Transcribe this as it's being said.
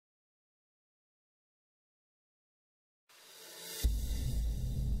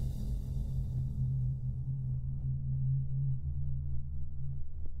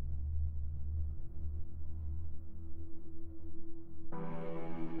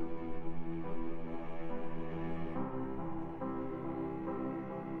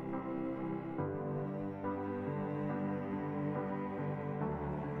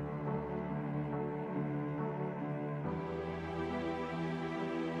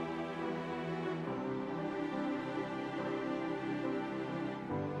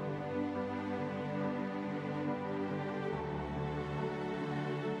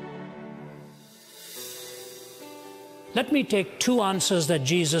Let me take two answers that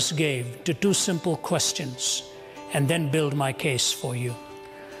Jesus gave to two simple questions and then build my case for you.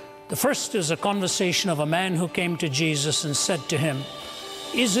 The first is a conversation of a man who came to Jesus and said to him,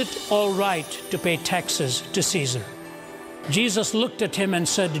 "Is it all right to pay taxes to Caesar?" Jesus looked at him and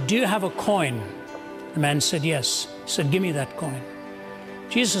said, "Do you have a coin?" The man said, "Yes." He said, "Give me that coin."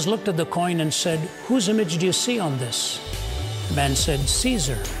 Jesus looked at the coin and said, "Whose image do you see on this?" The man said,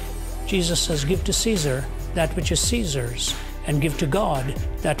 "Caesar." Jesus says, "Give to Caesar that which is Caesar's, and give to God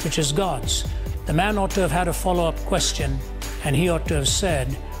that which is God's." The man ought to have had a follow-up question, and he ought to have said,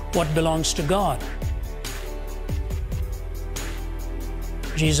 "What belongs to God?"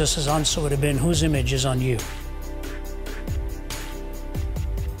 Jesus' answer would have been, "Whose image is on you?"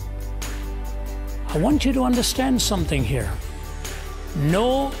 I want you to understand something here.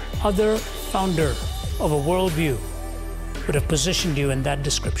 No other founder of a worldview would have positioned you in that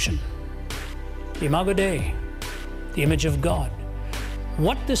description. The Imago Dei, the image of God.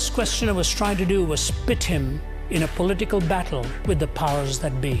 What this questioner was trying to do was pit him in a political battle with the powers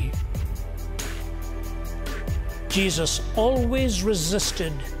that be. Jesus always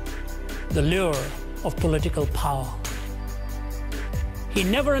resisted the lure of political power. He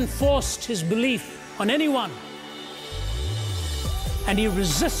never enforced his belief on anyone. And he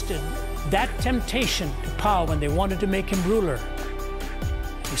resisted that temptation to power when they wanted to make him ruler.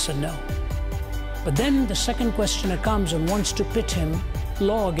 He said no. But then the second questioner comes and wants to pit him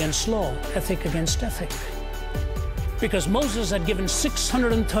law against law, ethic against ethic. Because Moses had given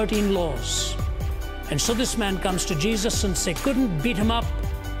 613 laws. And so this man comes to Jesus and they couldn't beat him up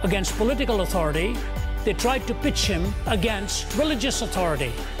against political authority. They tried to pitch him against religious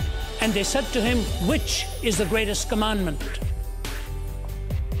authority. And they said to him, "Which is the greatest commandment?"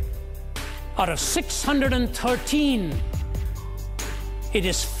 Out of 613, it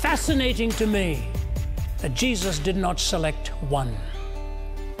is fascinating to me that Jesus did not select one.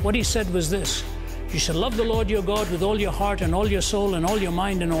 What he said was this: you shall love the Lord your God with all your heart and all your soul and all your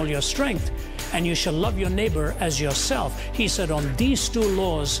mind and all your strength, and you shall love your neighbor as yourself. He said, on these two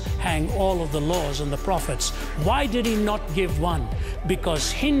laws hang all of the laws and the prophets. Why did he not give one?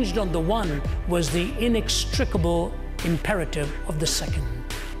 Because hinged on the one was the inextricable imperative of the second.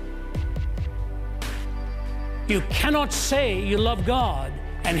 You cannot say you love God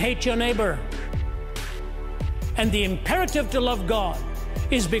and hate your neighbor. And the imperative to love God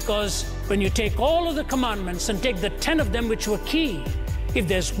is because when you take all of the commandments and take the 10 of them which were key, if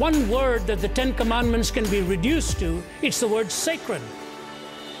there's one word that the 10 commandments can be reduced to, it's the word sacred.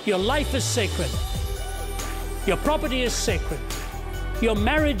 Your life is sacred. Your property is sacred. Your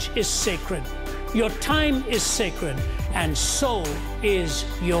marriage is sacred. Your time is sacred. And so is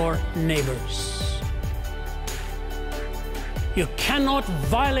your neighbor's. You cannot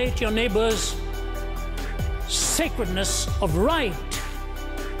violate your neighbor's sacredness of right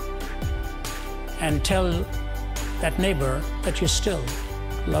and tell that neighbor that you still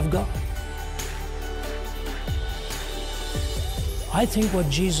love God. I think what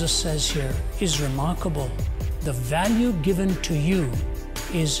Jesus says here is remarkable. The value given to you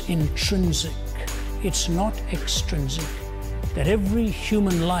is intrinsic. It's not extrinsic. That every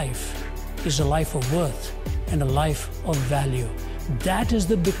human life is a life of worth and a life of value. That is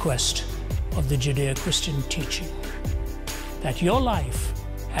the bequest of the Judeo-Christian teaching. That your life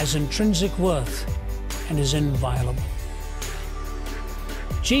has intrinsic worth and is inviolable.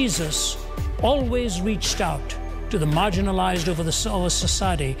 Jesus always reached out to the marginalized of our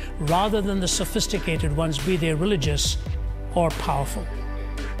society rather than the sophisticated ones, be they religious or powerful.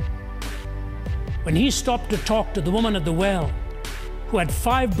 When he stopped to talk to the woman at the well who had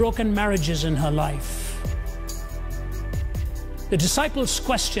 5 broken marriages in her life, the disciples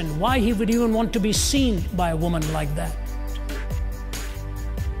questioned why he would even want to be seen by a woman like that.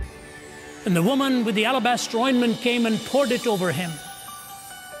 And the woman with the alabaster ointment came and poured it over him.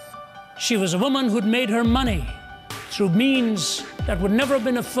 She was a woman who'd made her money through means that would never have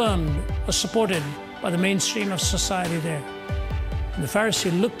been affirmed or supported by the mainstream of society there. And the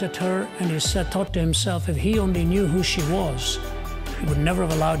Pharisee looked at her and he thought to himself, if he only knew who she was, he would never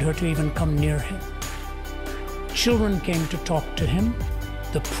have allowed her to even come near him. Children came to talk to him.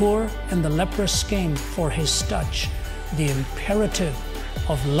 The poor and the leprous came for his touch. The imperative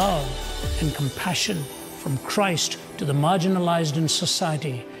of love and compassion from Christ to the marginalized in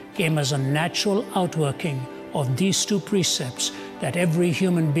society came as a natural outworking of these 2 precepts, that every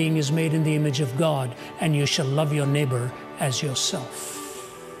human being is made in the image of God, and you shall love your neighbor as yourself.